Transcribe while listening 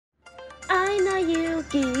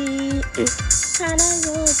Yuki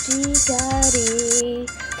Hanayo Jigari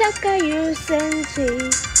Takayu Senshi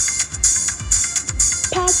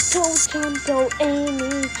Pato Chanto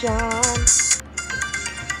Amy John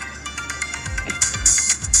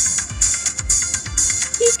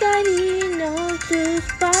Hikari no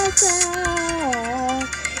Tsubasa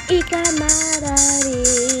Ikamarari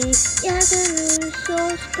Yaguru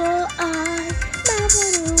Sosko Ai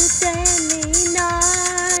Mamoru Demi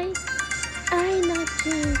Nai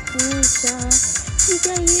Ainachi Nisha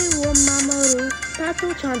Higayu wa Mamoru Pato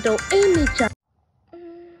Chanto Amy-chan.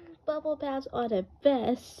 Bubble baths are the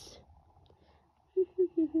best.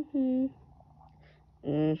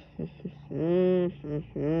 I'm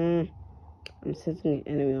sensing an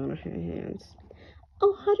enemy on her hands.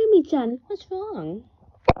 Oh, Harumi-chan, what's wrong?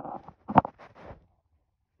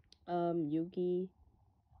 Yuki,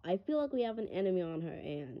 I feel like we have an enemy on her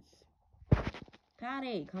hands.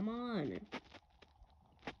 Kare, come on.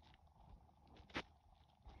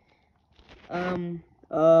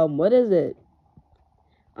 What is it?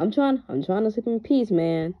 I'm trying to sleep in peace,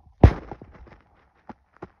 man.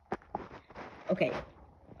 Okay,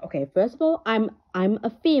 first of all, I'm a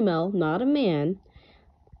female, not a man.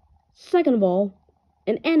 Second of all,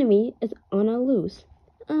 an enemy is on a loose.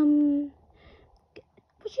 Would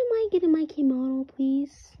you mind getting my kimono,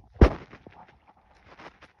 please?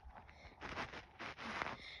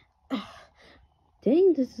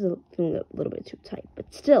 Dang, this is feeling a little bit too tight,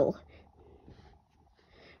 but still.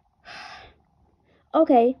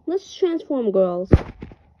 Okay, let's transform, girls.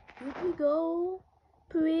 Here we go.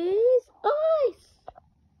 Please, ice.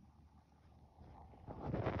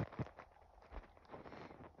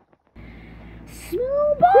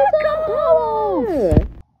 Sparkle power.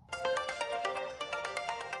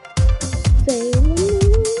 Sailor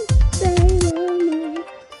Moon, Sailor Moon,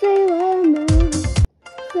 Sailor Moon,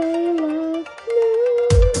 Sailor Moon.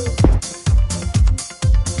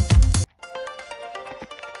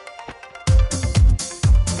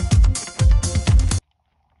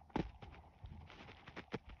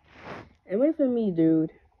 And wait for me,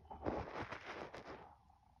 dude.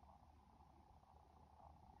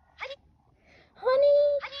 Honey,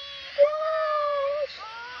 Flash!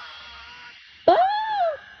 Ah!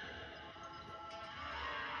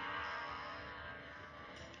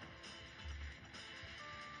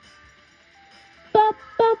 Ba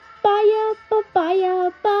ba ba ba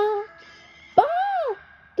ba ba.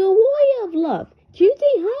 The warrior of love,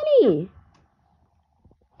 Cutie Honey.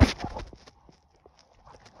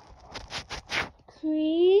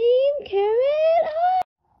 Cream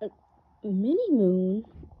carrot. Mini Moon,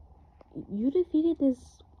 you defeated this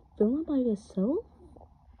villain by yourself?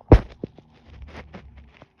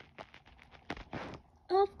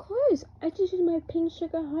 Of course, I just used my pink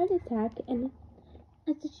sugar heart attack and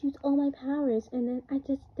I just used all my powers and then I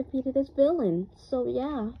just defeated this villain. So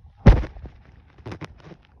yeah.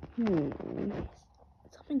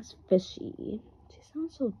 Something's fishy. She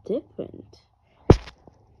sounds so different.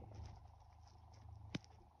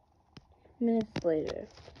 Minutes later.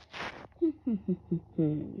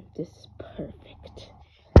 This is perfect.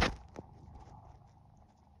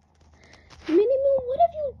 Mini Moon, what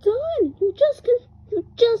have you done? You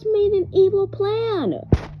just made an evil plan.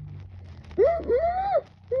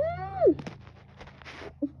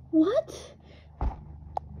 What?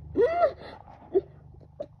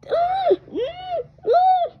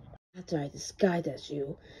 After I disguise as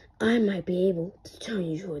you, I might be able to turn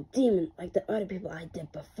you into a demon like the other people I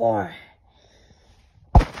did before.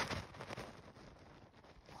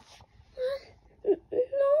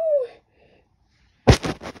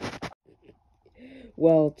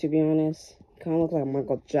 Well, to be honest, kind of looks like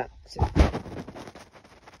Michael Jackson.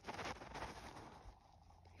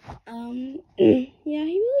 Yeah,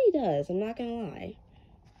 he really does. I'm not gonna lie.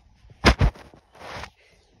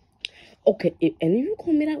 Okay, if any of you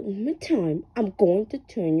call me that one more time, I'm going to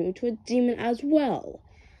turn you into a demon as well.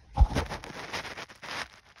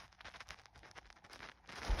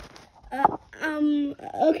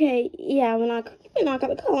 Okay, yeah, we're not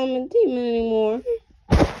gonna call him a demon anymore.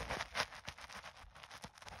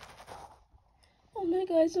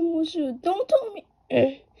 Don't tell me.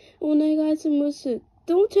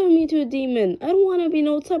 Don't turn me into a demon. I don't want to be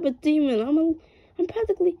no type of demon. I'm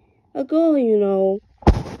practically a girl, you know.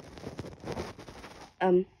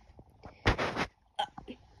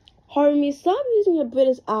 Harumi, stop using your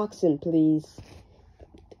British accent, please.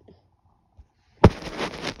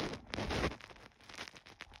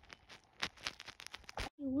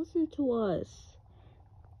 Listen to us.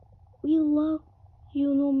 We love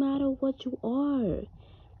you no matter what you are.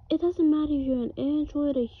 It doesn't matter if you're an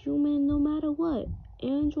android, a human, no matter what.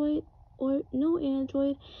 Android or no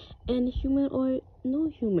android, and human or no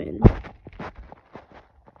human.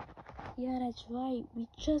 Yeah, that's right. We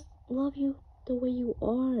just love you the way you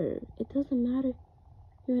are. It doesn't matter if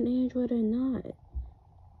you're an android or not. It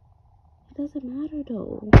doesn't matter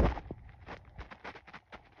though.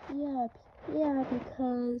 Yeah,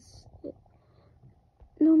 because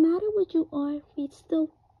no matter what you are, we still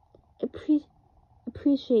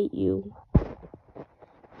appreciate you.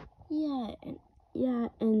 Yeah,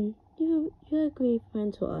 and you're a great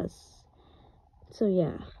friend to us. So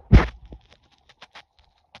yeah.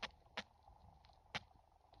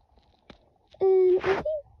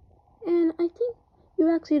 And I think you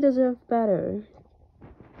actually deserve better.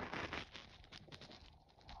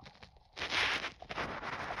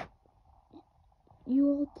 You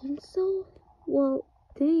all think so? Well,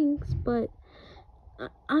 thanks, but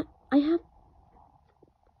I have.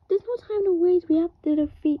 There's no time to waste. We have to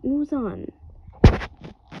defeat Muzan.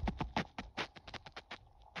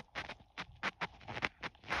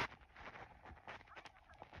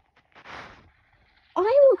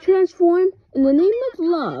 I will transform in the name of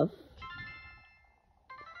love.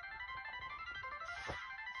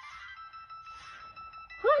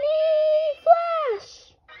 Honey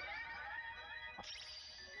Flash!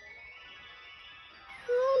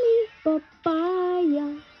 Honey Papaya.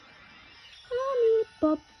 Honey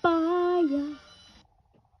Papaya.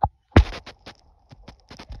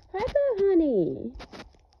 Hi there, honey.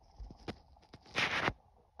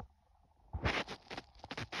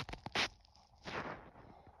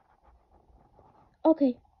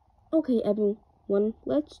 Okay, everyone,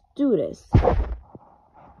 let's do this.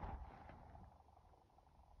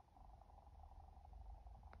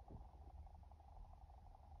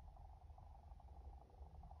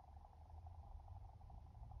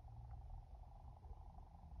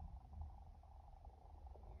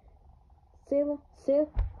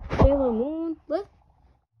 Sailor Moon, let's.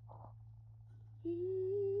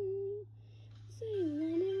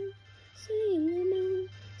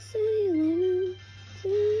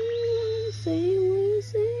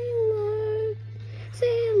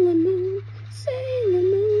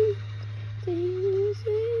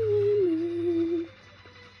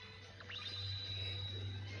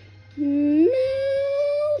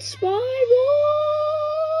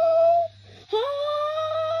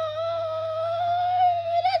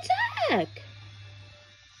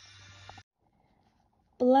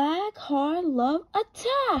 Black Heart Love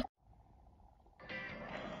Attack!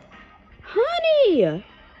 Honey!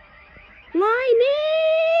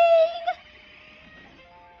 Lightning!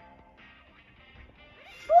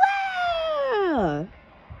 Flare!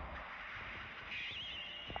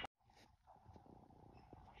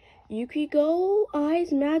 Yukiko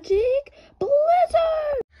Eyes Magic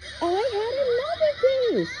Blizzard! I had another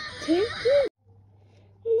this! Take this!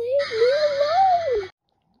 Leave me alone!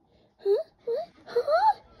 Huh? What?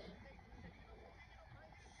 Huh?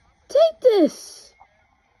 Take this!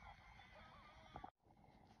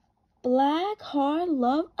 Black Heart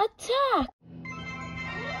Love Attack!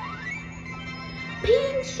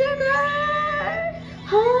 Pink Sugar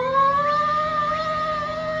Heart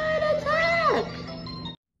Attack!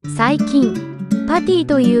 最近パティ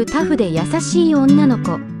というタフで優しい女の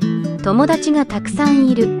子、友達がたくさん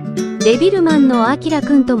いる。デビルマンのアキラ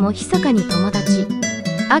くんとも密かに友達。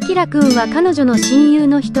アキラくんは彼女の親友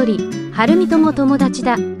の一人、ハルミとも友達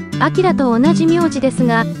だ。アキラと同じ名字です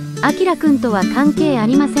が、アキラくんとは関係あ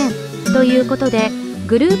りません。ということで、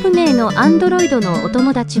グループ名のアンドロイドのお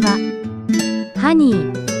友達は、ハニ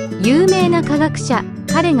ー、有名な科学者、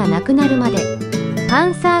彼が亡くなるまで、パ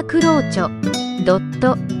ンサークローチョ、ドッ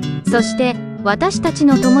ト、そして私たち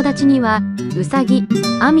の友達には、ウサギ、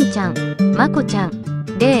アミちゃん、マコちゃん、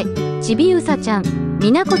レイ、ちびうさちゃん、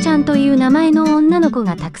みなこちゃんという名前の女の子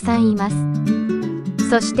がたくさんいます。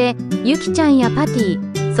そしてゆきちゃんやパテ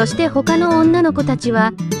ィ、そして他の女の子たち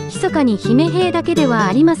は密かに姫兵だけでは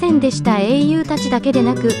ありませんでした。英雄たちだけで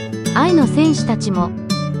なく愛の戦士たちも、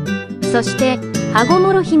そして羽子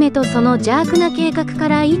諸姫とその邪悪な計画か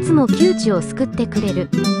らいつも窮地を救ってくれる。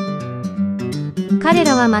彼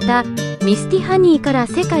らはまたミスティハニーから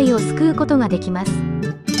世界を救うことができます。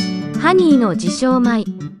ハニーの自称米、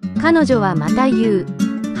彼女はまた言う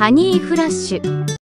ハニーフラッシュ。